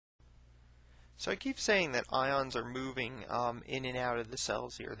So I keep saying that ions are moving in and out of the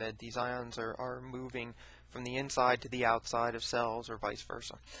cells here, that these ions are moving from the inside to the outside of cells or vice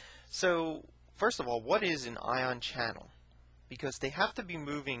versa. So first of all, what is an ion channel? Because they have to be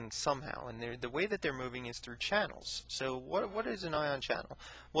moving somehow, and the way that they're moving is through channels. So what is an ion channel?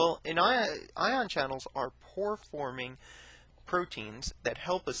 Well, ion channels are pore-forming proteins that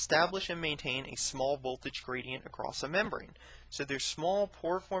help establish and maintain a small voltage gradient across a membrane. So they're small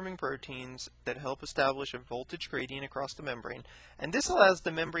pore-forming proteins that help establish a voltage gradient across the membrane, and this allows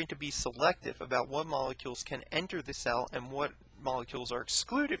the membrane to be selective about what molecules can enter the cell and what molecules are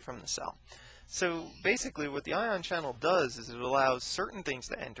excluded from the cell. So basically what the ion channel does is it allows certain things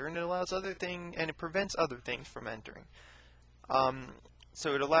to enter, and it allows and it prevents other things from entering.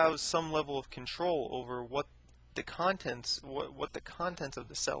 So it allows some level of control over what the contents of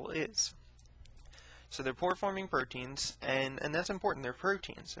the cell is. So they're pore-forming proteins, and that's important. They're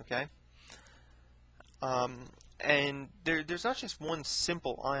proteins, okay? And there's not just one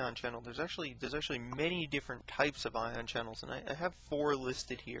simple ion channel. There's actually many different types of ion channels, and I have 4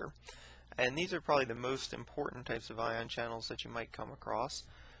 listed here. And these are probably the most important types of ion channels that you might come across.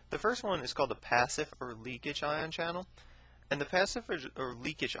 The first one is called a passive or leakage ion channel. And the passive or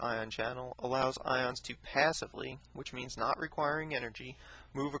leakage ion channel allows ions to passively, which means not requiring energy,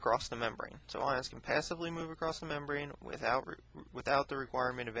 move across the membrane. So ions can passively move across the membrane without the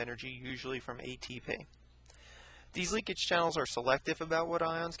requirement of energy, usually from ATP. These leakage channels are selective about what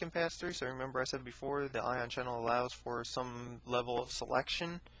ions can pass through. So remember I said before, the ion channel allows for some level of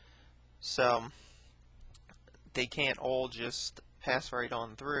selection. So they can't all just pass right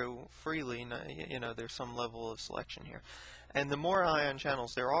on through freely. You know, there's some level of selection here. And the more ion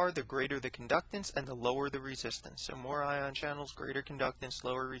channels there are, the greater the conductance and the lower the resistance. So more ion channels, greater conductance,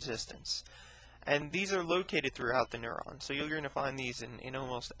 lower resistance. And these are located throughout the neuron. So you're going to find these in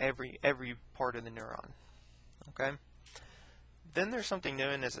almost every part of the neuron. Okay? Then there's something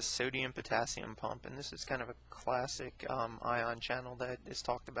known as a sodium-potassium pump, and this is kind of a classic ion channel that is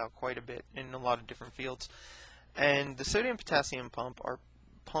talked about quite a bit in a lot of different fields. And the sodium-potassium pump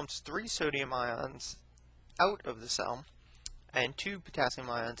pumps 3 sodium ions out of the cell and 2 potassium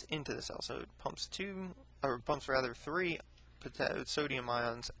ions into the cell. So it pumps 3 sodium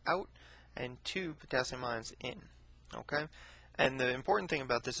ions out and 2 potassium ions in. Okay? And the important thing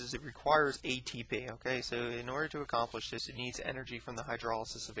about this is it requires ATP, okay? So in order to accomplish this, it needs energy from the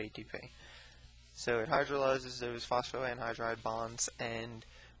hydrolysis of ATP. So it hydrolyzes those phosphoanhydride bonds and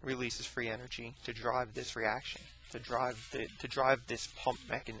releases free energy to drive this reaction, to drive this pump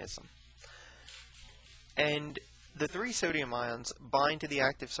mechanism. And the 3 sodium ions bind to the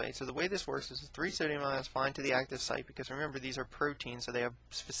active site. So the way this works is the 3 sodium ions bind to the active site, because remember, these are proteins, so they have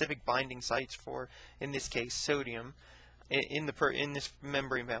specific binding sites for, in this case, sodium, in this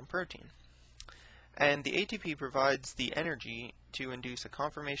membrane-bound protein. And the ATP provides the energy to induce a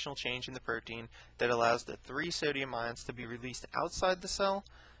conformational change in the protein that allows the 3 sodium ions to be released outside the cell,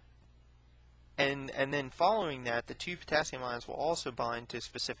 and then following that, the 2 potassium ions will also bind to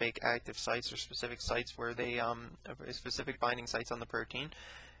specific active sites, or specific sites where they specific binding sites on the protein,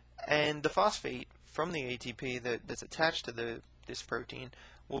 and the phosphate from the ATP that's attached to this protein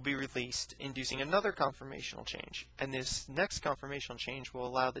will be released, inducing another conformational change. And this next conformational change will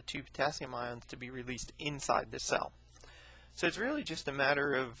allow the 2 potassium ions to be released inside the cell. So it's really just a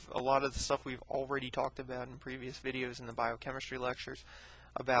matter of a lot of the stuff we've already talked about in previous videos in the biochemistry lectures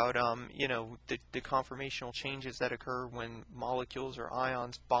about you know, the conformational changes that occur when molecules or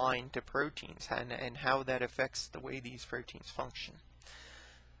ions bind to proteins, and how that affects the way these proteins function.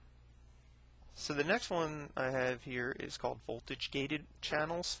 So the next one I have here is called voltage-gated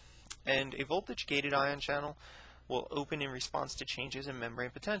channels, and a voltage-gated ion channel will open in response to changes in membrane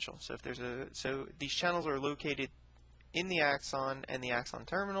potential. So these channels are located in the axon and the axon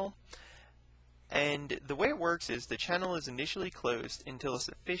terminal, and the way it works is the channel is initially closed until a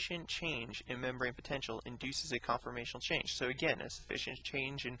sufficient change in membrane potential induces a conformational change. So again, a sufficient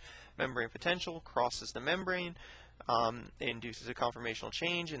change in membrane potential crosses the membrane, induces a conformational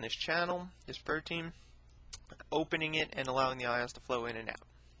change in this channel, this protein, opening it and allowing the ions to flow in and out.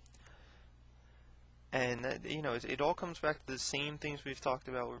 And you know, it all comes back to the same things we've talked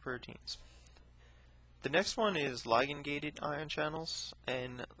about with proteins. The next one is ligand-gated ion channels,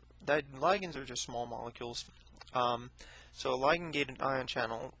 and ligands are just small molecules. So a ligand-gated ion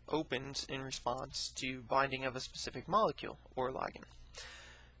channel opens in response to binding of a specific molecule or ligand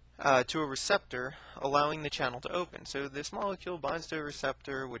to a receptor, allowing the channel to open. So this molecule binds to a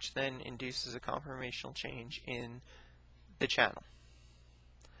receptor, which then induces a conformational change in the channel.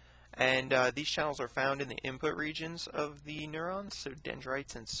 And these channels are found in the input regions of the neurons, so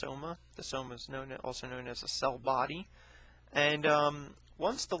dendrites and soma. The soma is also known as a cell body. And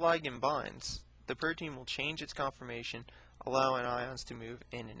once the ligand binds, the protein will change its conformation, allowing ions to move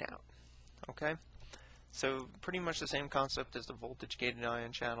in and out. Okay? So pretty much the same concept as the voltage-gated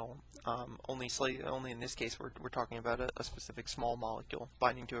ion channel, only in this case we're talking about a specific small molecule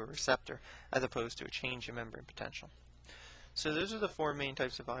binding to a receptor as opposed to a change in membrane potential. So those are the four main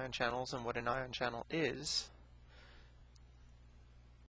types of ion channels and what an ion channel is.